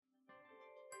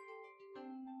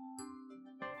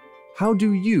How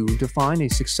do you define a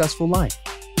successful life?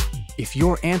 If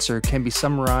your answer can be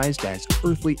summarized as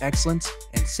earthly excellence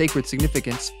and sacred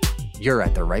significance, you're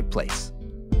at the right place.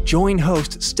 Join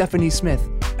host Stephanie Smith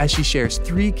as she shares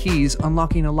 3 keys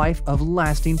unlocking a life of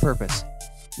lasting purpose.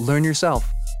 Learn yourself,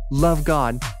 love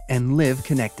God, and live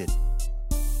connected.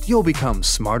 You'll become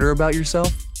smarter about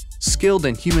yourself, skilled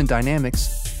in human dynamics,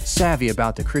 savvy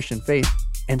about the Christian faith,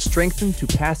 and strengthened to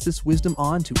pass this wisdom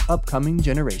on to upcoming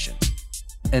generations.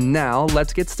 And now,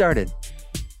 let's get started.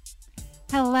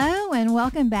 Hello, and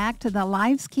welcome back to the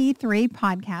Life's Key 3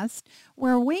 podcast,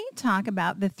 where we talk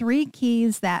about the 3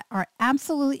 keys that are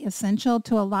absolutely essential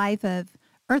to a life of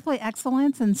earthly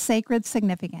excellence and sacred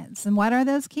significance. And what are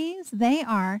those keys? They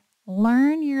are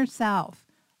learn yourself,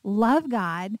 love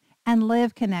God, and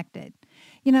live connected.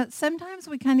 You know, sometimes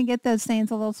we kind of get those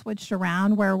things a little switched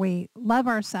around where we love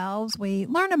ourselves, we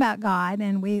learn about God,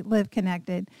 and we live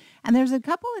connected. And there's a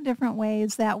couple of different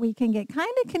ways that we can get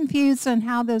kind of confused on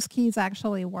how those keys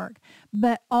actually work.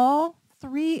 But all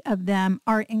 3 of them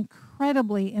are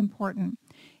incredibly important.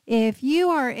 If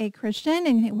you are a Christian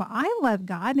and you think, well, I love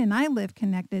God and I live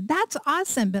connected, that's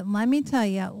awesome. But let me tell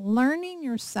you, learning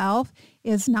yourself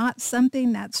is not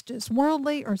something that's just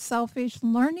worldly or selfish.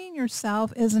 Learning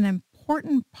yourself is an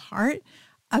important part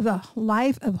of a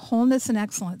life of wholeness and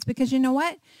excellence. Because you know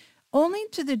what? Only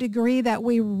to the degree that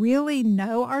we really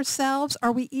know ourselves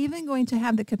are we even going to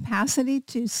have the capacity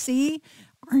to see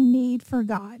our need for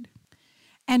God.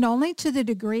 And only to the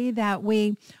degree that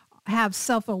we have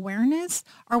self-awareness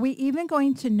are we even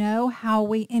going to know how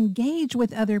we engage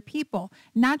with other people,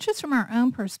 not just from our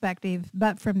own perspective,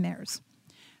 but from theirs.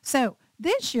 So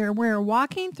this year, we're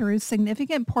walking through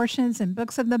significant portions and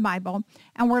books of the Bible,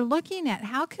 and we're looking at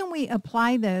how can we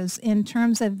apply those in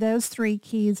terms of those 3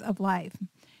 keys of life.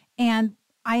 And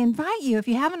I invite you, if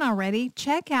you haven't already,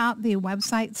 check out the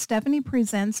website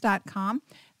stephaniepresents.com.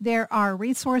 There are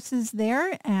resources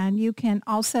there, and you can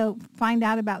also find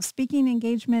out about speaking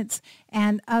engagements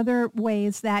and other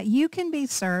ways that you can be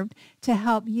served to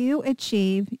help you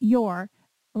achieve your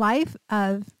life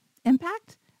of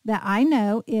impact that I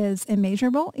know is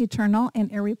immeasurable, eternal,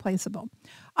 and irreplaceable.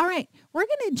 All right, we're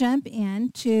going to jump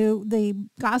into the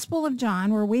Gospel of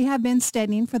John, where we have been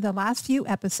studying for the last few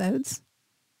episodes.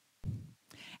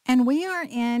 And we are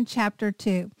in chapter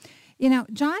 2. You know,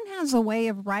 John has a way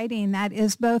of writing that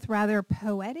is both rather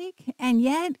poetic and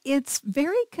yet it's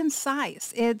very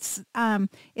concise. It's kind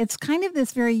of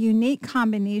this very unique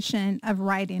combination of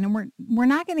writing, and we're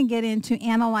not going to get into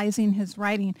analyzing his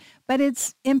writing, but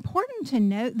it's important to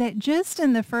note that just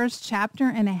in the first chapter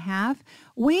and a half,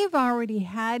 we've already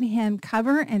had him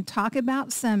cover and talk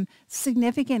about some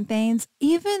significant things,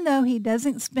 even though he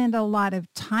doesn't spend a lot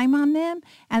of time on them.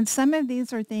 And some of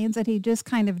these are things that he just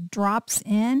kind of drops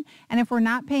in. And if we're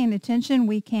not paying attention,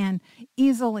 we can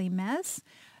easily miss.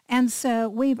 And so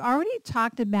we've already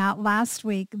talked about last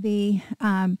week the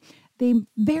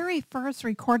very first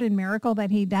recorded miracle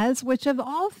that he does, which of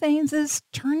all things is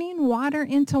turning water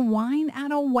into wine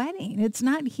at a wedding. It's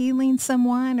not healing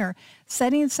someone or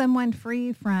setting someone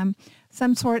free from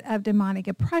some sort of demonic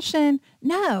oppression.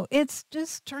 No, it's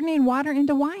just turning water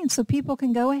into wine so people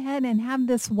can go ahead and have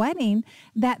this wedding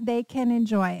that they can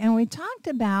enjoy. And we talked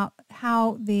about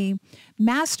how the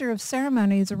master of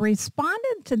ceremonies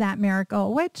responded to that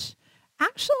miracle, which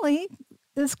actually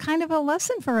is kind of a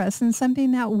lesson for us and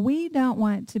something that we don't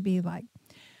want to be like.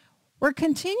 We're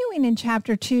continuing in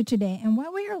chapter 2 today, and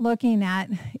what we are looking at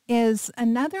is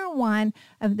another one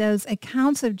of those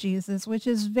accounts of Jesus, which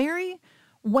is very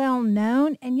well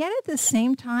known, and yet at the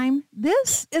same time,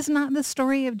 this is not the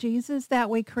story of Jesus that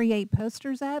we create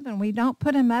posters of, and we don't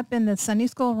put him up in the Sunday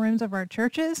school rooms of our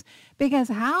churches, because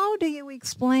how do you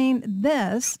explain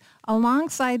this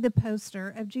alongside the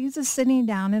poster of Jesus sitting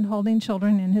down and holding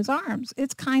children in his arms?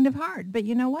 It's kind of hard, but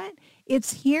you know what?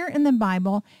 It's here in the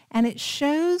Bible, and it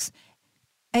shows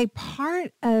a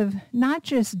part of not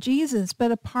just Jesus,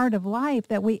 but a part of life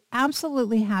that we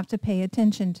absolutely have to pay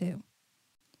attention to.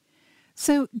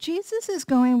 So Jesus is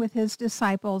going with his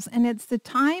disciples, and it's the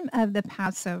time of the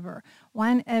Passover,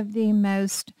 one of the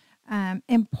most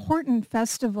important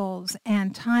festivals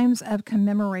and times of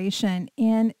commemoration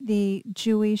in the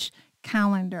Jewish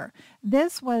calendar.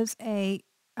 This was a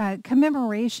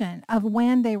commemoration of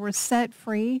when they were set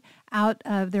free out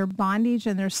of their bondage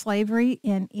and their slavery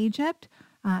in Egypt.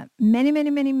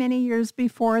 Many years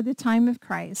before the time of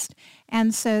Christ.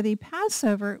 And so the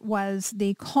Passover was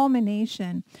the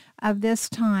culmination of this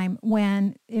time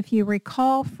when, if you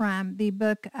recall from the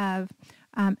book of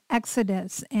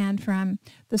Exodus and from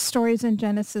the stories in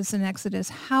Genesis and Exodus,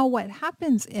 how what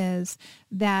happens is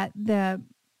that the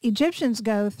Egyptians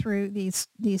go through these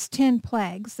 10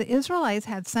 plagues. The Israelites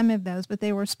had some of those, but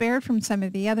they were spared from some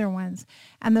of the other ones.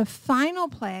 And the final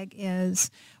plague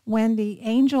is when the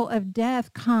angel of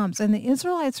death comes, and the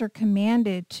Israelites are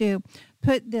commanded to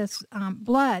put this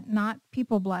blood, not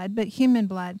people blood, but human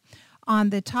blood, on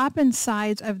the top and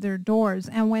sides of their doors.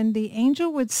 And when the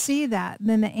angel would see that,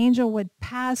 then the angel would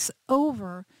pass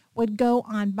over, would go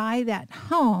on by that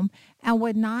home, and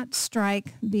would not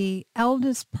strike the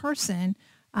eldest person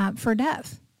for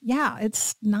death. Yeah,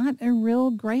 it's not a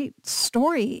real great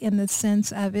story in the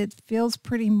sense of it feels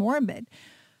pretty morbid.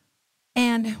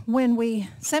 And when we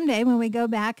go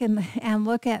back and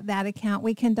look at that account,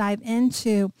 we can dive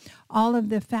into all of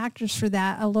the factors for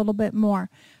that a little bit more.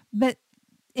 But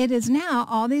it is now,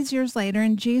 all these years later,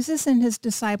 and Jesus and his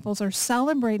disciples are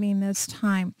celebrating this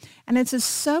time. And it's a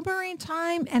sobering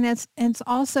time, and it's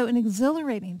also an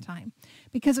exhilarating time,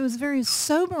 because it was very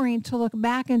sobering to look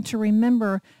back and to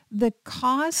remember the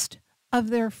cost of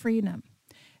their freedom.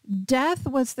 Death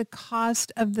was the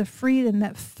cost of the freedom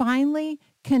that finally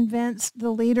convinced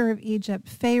the leader of Egypt,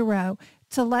 Pharaoh,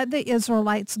 to let the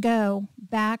Israelites go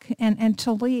back and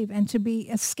to leave and to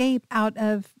escape out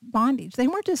of bondage. They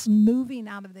weren't just moving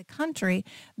out of the country.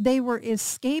 They were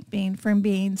escaping from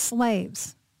being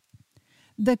slaves.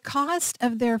 The cost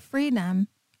of their freedom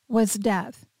was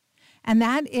death. And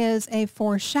that is a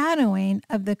foreshadowing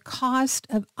of the cost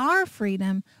of our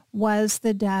freedom was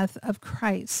the death of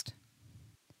Christ.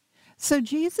 So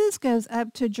Jesus goes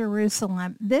up to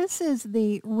Jerusalem. This is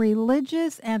the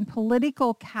religious and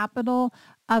political capital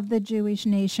of the Jewish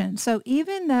nation. So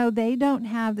even though they don't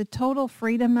have the total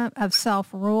freedom of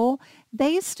self-rule,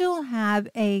 they still have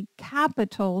a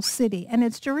capital city, and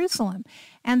it's Jerusalem.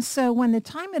 And so when the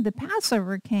time of the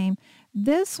Passover came,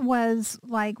 this was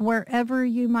like wherever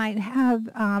you might have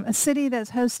a city that's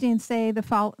hosting, say, the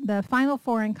Final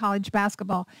Four in college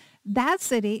basketball. That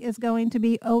city is going to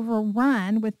be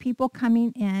overrun with people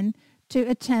coming in to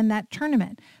attend that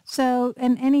tournament. So,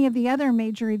 and any of the other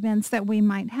major events that we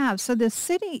might have. So the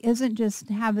city isn't just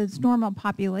have its normal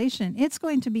population. It's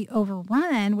going to be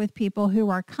overrun with people who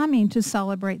are coming to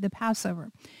celebrate the Passover.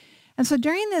 And so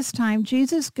during this time,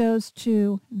 Jesus goes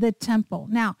to the temple.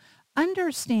 Now,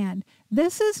 understand,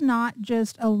 this is not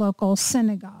just a local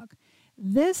synagogue.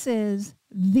 This is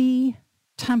the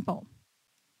temple.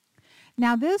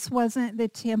 Now, this wasn't the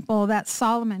temple that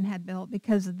Solomon had built,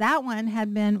 because that one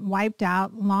had been wiped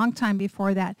out a long time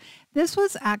before that. This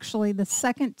was actually the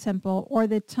second temple, or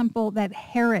the temple that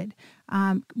Herod,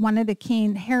 one of the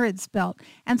king Herods, built.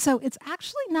 And so it's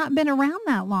actually not been around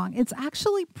that long. It's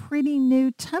actually pretty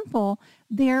new temple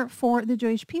there for the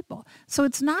Jewish people. So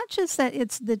it's not just that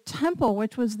it's the temple,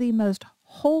 which was the most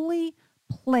holy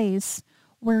place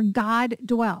where God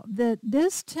dwelt.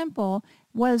 This temple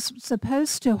was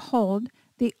supposed to hold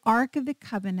the Ark of the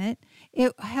Covenant.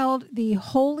 It held the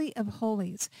Holy of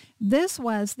Holies. This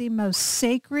was the most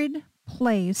sacred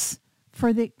place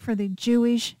for the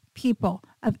Jewish people.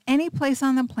 Of any place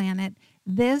on the planet,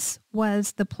 this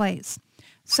was the place.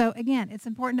 So again, it's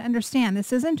important to understand,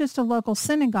 this isn't just a local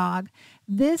synagogue.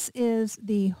 This is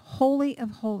the Holy of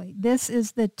Holies. This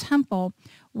is the temple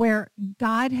where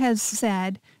God has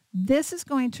said, this is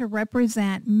going to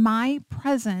represent my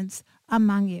presence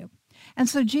among you. And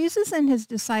so Jesus and his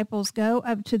disciples go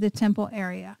up to the temple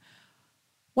area.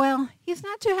 Well, he's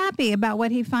not too happy about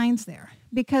what he finds there,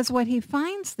 because what he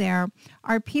finds there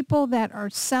are people that are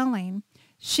selling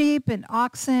sheep and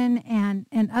oxen and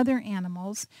other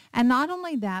animals. And not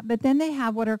only that, but then they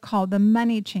have what are called the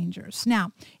money changers.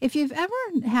 Now, if you've ever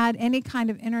had any kind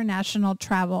of international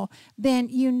travel, then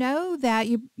you know that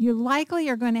you likely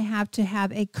are going to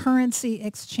have a currency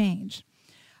exchange.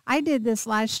 I did this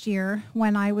last year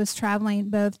when I was traveling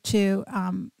both to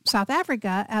South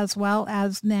Africa as well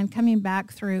as then coming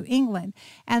back through England.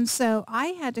 And so I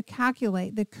had to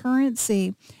calculate the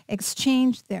currency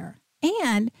exchange there.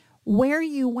 And where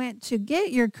you went to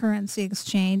get your currency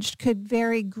exchanged could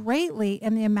vary greatly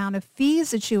in the amount of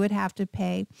fees that you would have to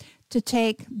pay to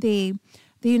take the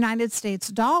United States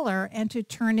dollar and to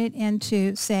turn it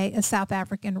into, say, a South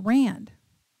African rand.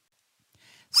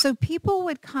 So people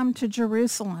would come to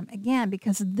Jerusalem, again,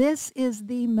 because this is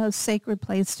the most sacred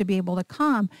place to be able to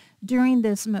come during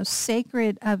this most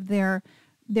sacred of their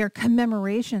their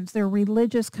commemorations, their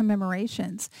religious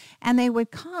commemorations. And they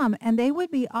would come and they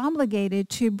would be obligated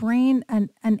to bring an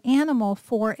animal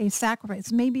for a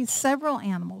sacrifice, maybe several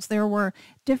animals. There were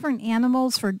different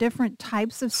animals for different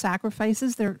types of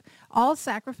sacrifices. All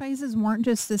sacrifices weren't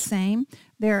just the same.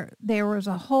 There was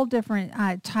a whole different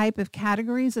type of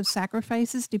categories of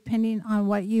sacrifices depending on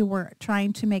what you were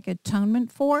trying to make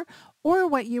atonement for or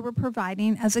what you were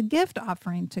providing as a gift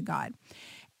offering to God.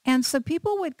 And so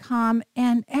people would come,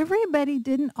 and everybody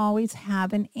didn't always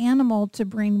have an animal to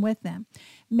bring with them.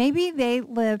 Maybe they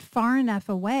lived far enough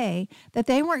away that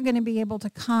they weren't going to be able to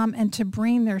come and to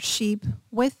bring their sheep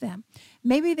with them.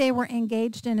 Maybe they were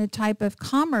engaged in a type of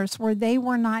commerce where they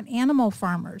were not animal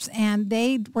farmers, and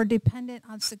they were dependent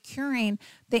on securing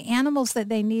the animals that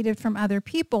they needed from other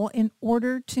people in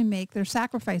order to make their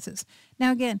sacrifices.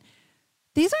 Now, again,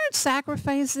 these aren't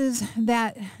sacrifices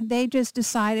that they just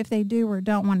decide if they do or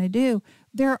don't want to do.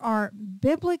 There are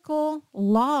biblical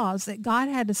laws that God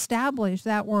had established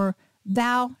that were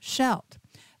thou shalt.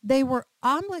 They were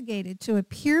obligated to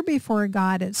appear before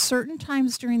God at certain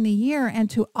times during the year and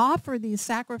to offer these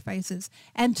sacrifices.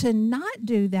 And to not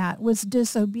do that was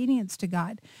disobedience to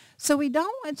God. So we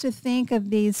don't want to think of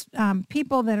these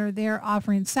people that are there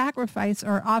offering sacrifice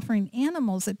or offering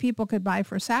animals that people could buy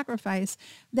for sacrifice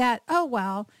that, oh,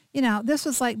 well, this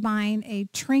was like buying a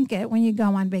trinket when you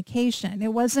go on vacation.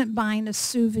 It wasn't buying a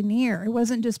souvenir. It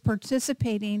wasn't just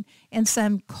participating in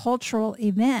some cultural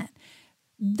event.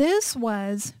 This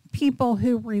was people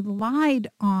who relied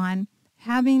on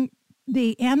having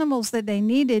the animals that they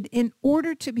needed in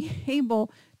order to be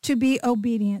able to be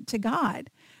obedient to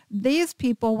God. These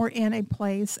people were in a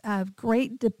place of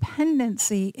great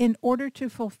dependency in order to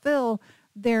fulfill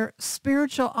their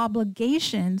spiritual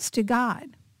obligations to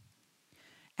God.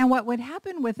 And what would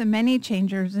happen with the money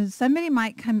changers is somebody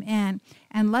might come in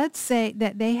and let's say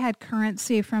that they had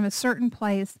currency from a certain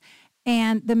place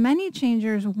and the money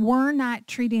changers were not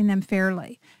treating them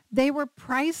fairly. They were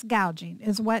price gouging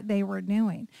is what they were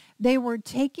doing. They were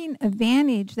taking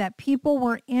advantage that people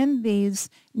were in these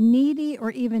needy or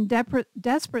even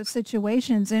desperate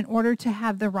situations in order to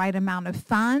have the right amount of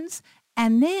funds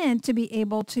and then to be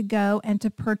able to go and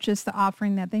to purchase the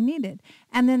offering that they needed.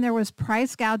 And then there was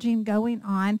price gouging going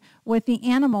on with the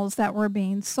animals that were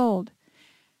being sold.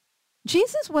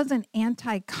 Jesus wasn't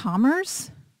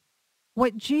anti-commerce.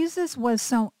 What Jesus was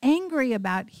so angry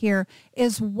about here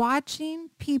is watching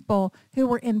people who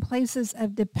were in places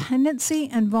of dependency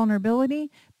and vulnerability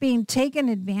being taken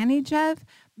advantage of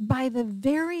by the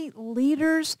very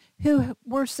leaders who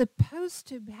were supposed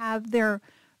to have their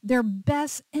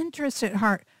best interests at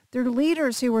heart. They're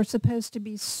leaders who were supposed to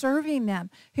be serving them,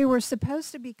 who were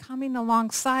supposed to be coming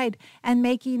alongside and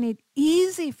making it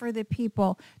easy for the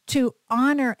people to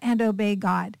honor and obey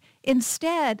God.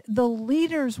 Instead, the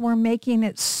leaders were making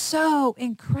it so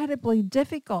incredibly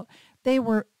difficult. They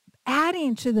were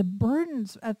adding to the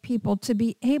burdens of people to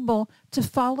be able to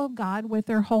follow God with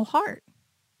their whole heart.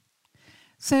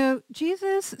 So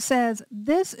Jesus says,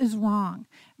 this is wrong.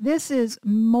 This is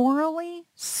morally,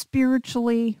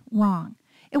 spiritually wrong.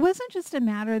 It wasn't just a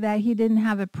matter that he didn't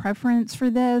have a preference for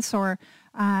this or,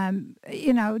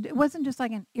 it wasn't just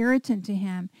like an irritant to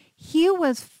him. He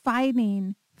was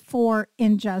fighting for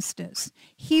injustice.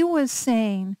 He was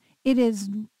saying it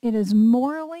is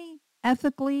morally,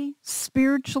 ethically,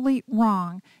 spiritually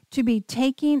wrong to be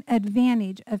taking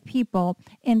advantage of people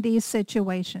in these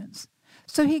situations.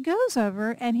 So he goes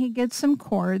over and he gets some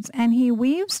cords and he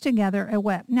weaves together a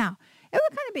whip. Now, it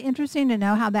would kind of be interesting to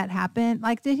know how that happened.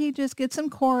 Like, did he just get some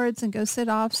cords and go sit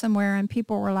off somewhere and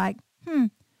people were like,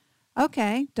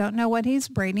 okay, don't know what he's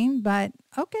braiding, but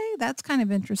okay, that's kind of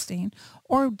interesting.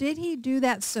 Or did he do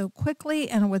that so quickly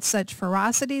and with such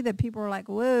ferocity that people were like,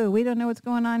 whoa, we don't know what's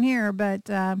going on here, but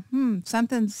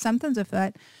something's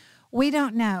afoot. We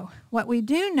don't know. What we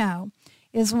do know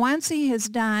is once he has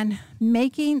done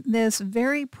making this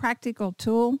very practical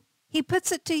tool, he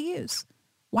puts it to use.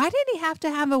 Why did he have to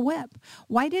have a whip?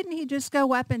 Why didn't he just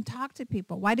go up and talk to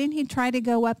people? Why didn't he try to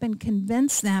go up and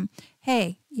convince them,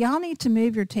 hey, y'all need to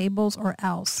move your tables or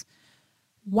else?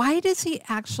 Why does he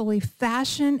actually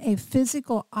fashion a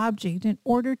physical object in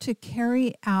order to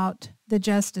carry out the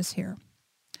justice here?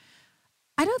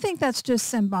 I don't think that's just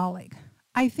symbolic.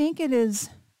 I think it is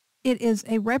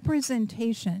a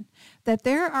representation that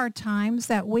there are times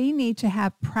that we need to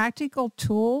have practical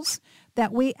tools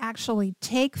that we actually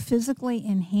take physically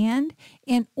in hand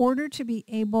in order to be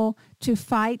able to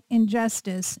fight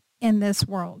injustice in this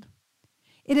world.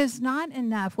 It is not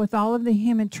enough with all of the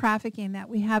human trafficking that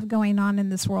we have going on in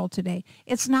this world today.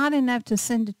 It's not enough to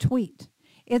send a tweet.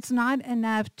 It's not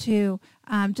enough to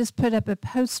just put up a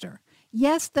poster.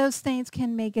 Yes, those things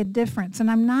can make a difference. And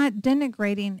I'm not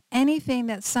denigrating anything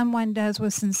that someone does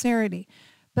with sincerity.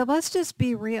 But let's just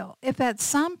be real. If at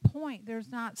some point there's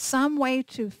not some way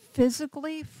to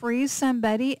physically free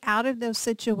somebody out of those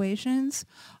situations,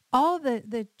 all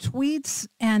the tweets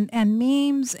and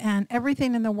memes and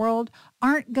everything in the world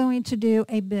aren't going to do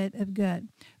a bit of good.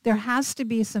 There has to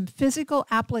be some physical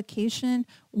application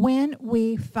when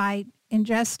we fight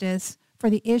injustice for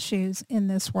the issues in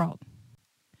this world.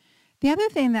 The other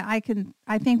thing that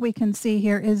I think we can see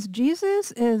here is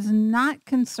Jesus is not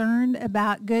concerned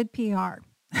about good PR.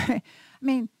 I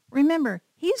mean, remember,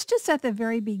 he's just at the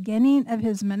very beginning of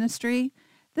his ministry.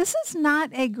 This is not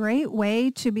a great way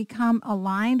to become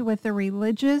aligned with the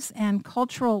religious and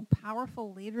cultural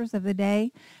powerful leaders of the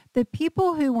day. The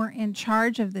people who were in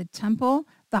charge of the temple,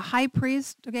 the high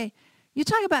priest, okay, you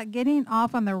talk about getting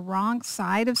off on the wrong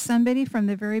side of somebody from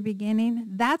the very beginning.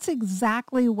 That's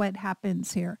exactly what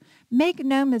happens here. Make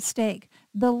no mistake,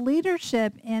 the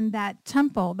leadership in that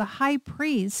temple, the high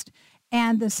priest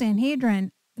and the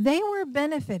Sanhedrin, they were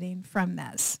benefiting from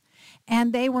this.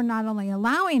 And they were not only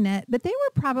allowing it, but they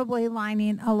were probably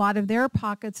lining a lot of their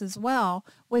pockets as well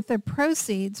with the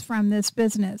proceeds from this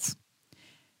business.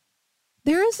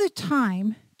 There is a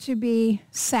time to be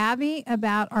savvy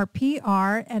about our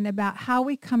PR and about how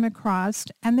we come across.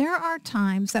 And there are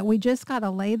times that we just got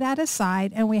to lay that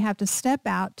aside and we have to step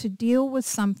out to deal with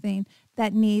something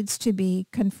that needs to be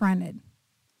confronted.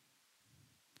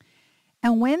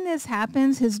 And when this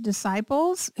happens, his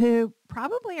disciples, who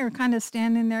probably are kind of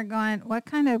standing there going, what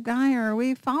kind of guy are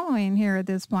we following here at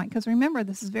this point? Because remember,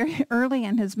 this is very early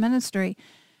in his ministry.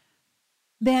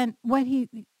 Then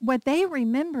what they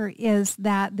remember is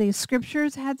that the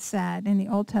scriptures had said, in the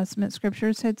Old Testament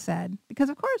scriptures had said, because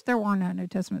of course there were no New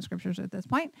Testament scriptures at this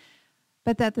point,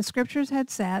 but that the scriptures had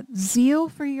said, zeal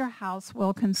for your house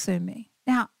will consume me.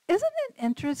 Now, isn't it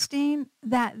interesting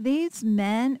that these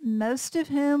men, most of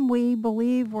whom we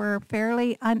believe were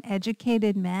fairly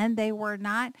uneducated men, they were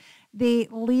not the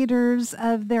leaders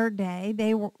of their day.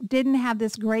 They didn't have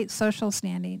this great social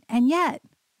standing, and yet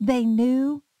they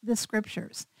knew the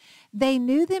scriptures. They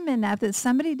knew them enough that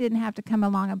somebody didn't have to come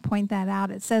along and point that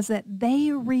out. It says that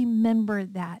they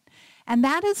remembered that. And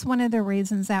that is one of the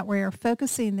reasons that we are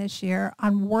focusing this year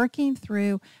on working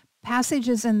through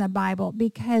passages in the Bible,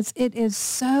 because it is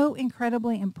so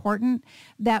incredibly important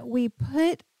that we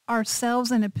put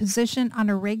ourselves in a position on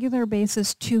a regular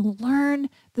basis to learn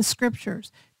the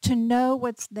scriptures, to know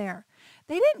what's there.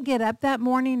 They didn't get up that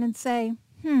morning and say,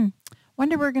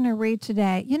 wonder we're going to read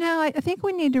today. I think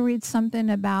we need to read something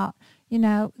about,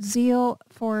 zeal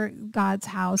for God's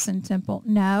house and temple.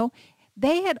 No,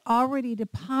 they had already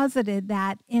deposited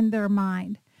that in their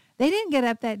mind. They didn't get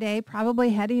up that day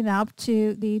probably heading up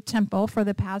to the temple for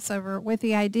the Passover with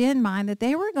the idea in mind that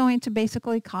they were going to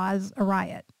basically cause a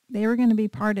riot. They were going to be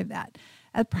part of that.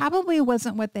 It probably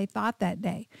wasn't what they thought that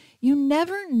day. You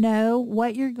never know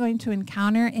what you're going to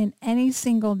encounter in any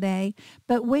single day,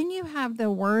 but when you have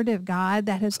the Word of God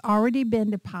that has already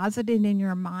been deposited in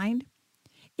your mind,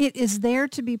 it is there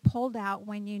to be pulled out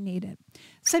when you need it.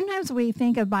 Sometimes we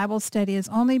think of Bible study as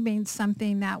only being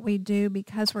something that we do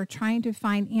because we're trying to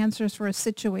find answers for a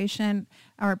situation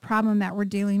or a problem that we're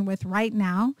dealing with right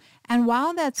now. And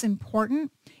while that's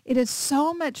important, it is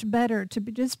so much better to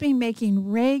just be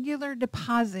making regular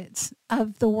deposits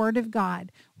of the Word of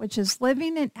God, which is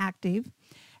living and active,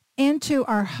 into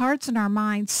our hearts and our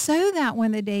minds so that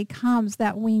when the day comes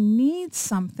that we need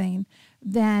something,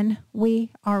 then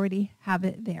we already have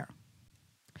it there.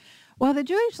 Well, the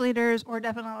Jewish leaders were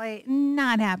definitely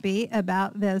not happy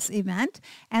about this event.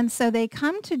 And so they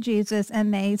come to Jesus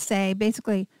and they say,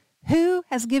 basically, who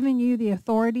has given you the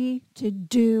authority to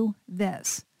do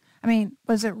this? I mean,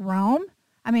 was it Rome?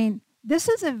 I mean, this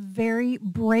is a very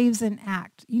brazen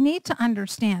act. You need to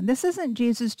understand, this isn't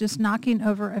Jesus just knocking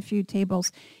over a few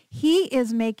tables. He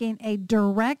is making a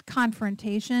direct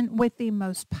confrontation with the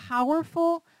most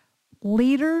powerful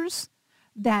leaders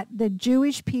that the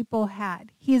Jewish people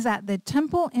had. He's at the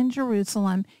temple in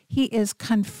Jerusalem. He is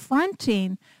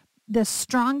confronting the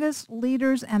strongest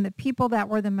leaders and the people that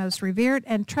were the most revered.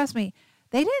 And trust me,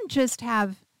 they didn't just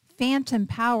have phantom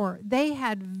power. They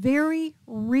had very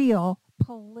real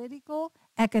political,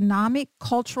 economic,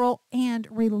 cultural, and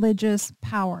religious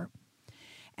power.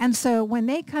 And so when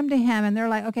they come to him and they're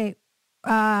like, okay,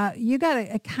 you got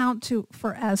to account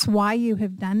for us why you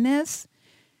have done this,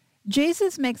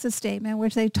 Jesus makes a statement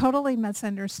which they totally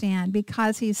misunderstand,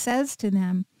 because he says to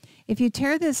them, if you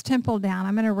tear this temple down,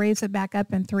 I'm going to raise it back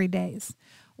up in 3 days.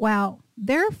 Well,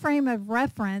 their frame of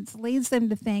reference leads them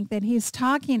to think that he's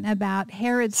talking about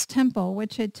Herod's temple,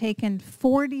 which had taken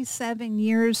 47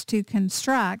 years to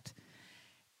construct.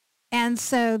 And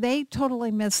so they totally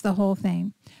missed the whole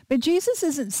thing. But Jesus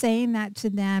isn't saying that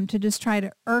to them to just try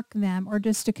to irk them or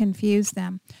just to confuse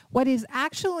them. What he's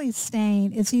actually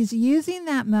saying is he's using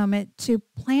that moment to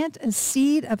plant a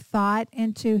seed of thought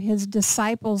into his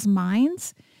disciples'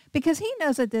 minds, because he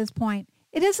knows at this point,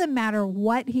 it doesn't matter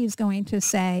what he's going to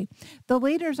say. The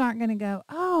leaders aren't going to go,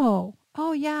 oh,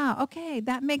 yeah, okay,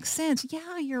 that makes sense.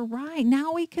 Yeah, you're right.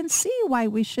 Now we can see why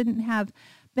we shouldn't have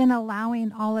been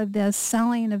allowing all of this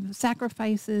selling of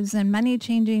sacrifices and money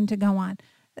changing to go on.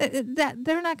 That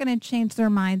they're not going to change their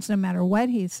minds no matter what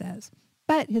he says.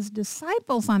 But his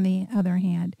disciples, on the other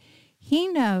hand, he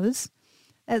knows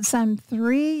that some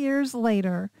 3 years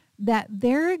later that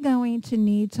they're going to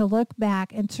need to look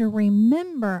back and to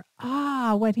remember,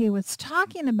 what he was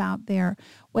talking about there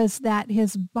was that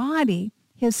his body,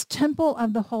 his temple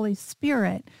of the Holy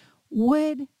Spirit,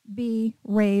 would be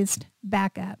raised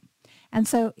back up. And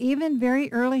so even very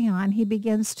early on, he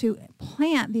begins to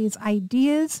plant these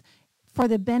ideas for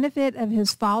the benefit of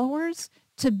his followers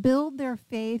to build their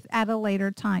faith at a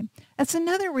later time. That's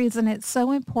another reason it's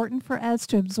so important for us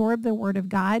to absorb the Word of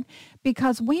God,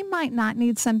 because we might not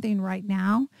need something right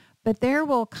now, but there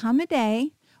will come a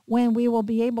day when we will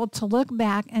be able to look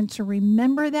back and to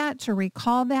remember that, to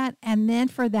recall that, and then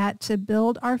for that to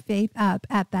build our faith up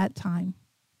at that time.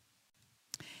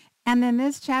 And then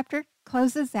this chapter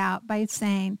closes out by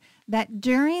saying that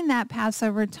during that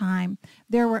Passover time,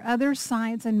 there were other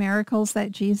signs and miracles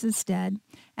that Jesus did.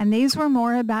 And these were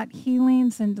more about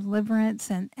healings and deliverance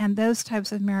and those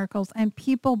types of miracles. And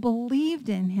people believed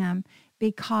in him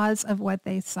because of what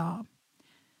they saw.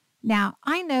 Now,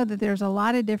 I know that there's a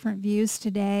lot of different views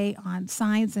today on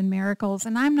signs and miracles,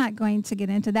 and I'm not going to get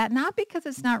into that, not because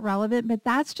it's not relevant, but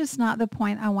that's just not the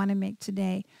point I want to make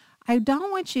today. I don't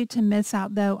want you to miss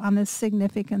out, though, on the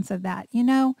significance of that. You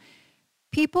know,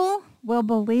 people will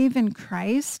believe in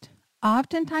Christ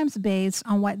oftentimes based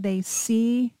on what they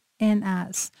see in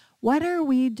us. What are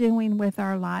we doing with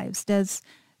our lives?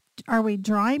 Are we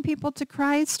drawing people to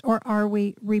Christ, or are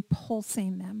we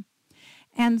repulsing them?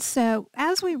 And so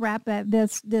as we wrap up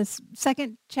this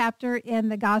second chapter in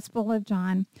the Gospel of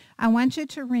John, I want you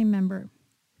to remember,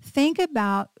 think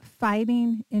about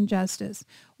fighting injustice.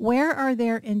 Where are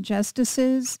there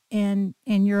injustices in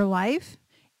your life,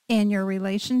 in your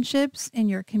relationships, in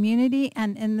your community,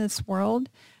 and in this world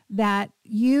that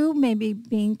you may be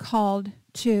being called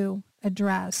to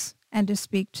address and to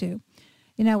speak to?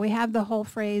 You know, we have the whole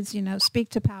phrase, speak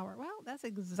to power. Well, that's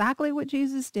exactly what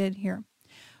Jesus did here.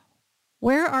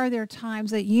 Where are there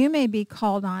times that you may be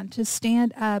called on to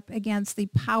stand up against the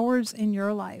powers in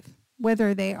your life,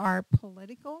 whether they are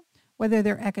political, whether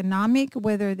they're economic,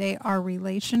 whether they are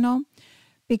relational?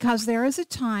 Because there is a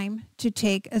time to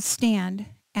take a stand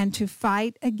and to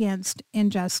fight against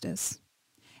injustice.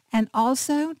 And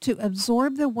also to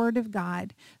absorb the Word of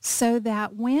God so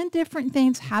that when different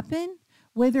things happen,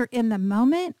 whether in the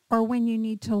moment or when you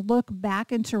need to look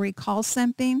back and to recall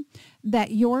something,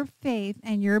 that your faith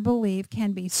and your belief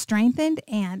can be strengthened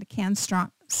and can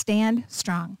stand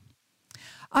strong.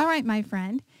 All right, my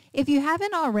friend, if you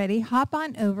haven't already, hop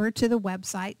on over to the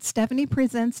website,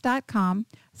 stephaniepresents.com,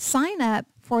 sign up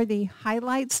for the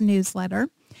Highlights newsletter,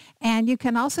 and you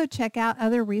can also check out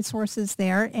other resources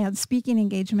there and speaking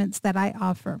engagements that I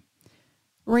offer.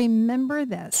 Remember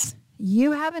this.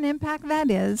 You have an impact that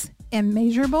is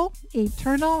immeasurable,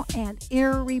 eternal, and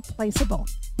irreplaceable.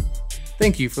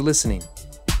 Thank you for listening.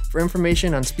 For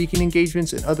information on speaking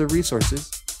engagements and other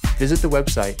resources, visit the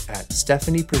website at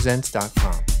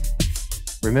stephaniepresents.com.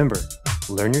 Remember,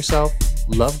 learn yourself,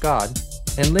 love God,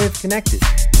 and live connected.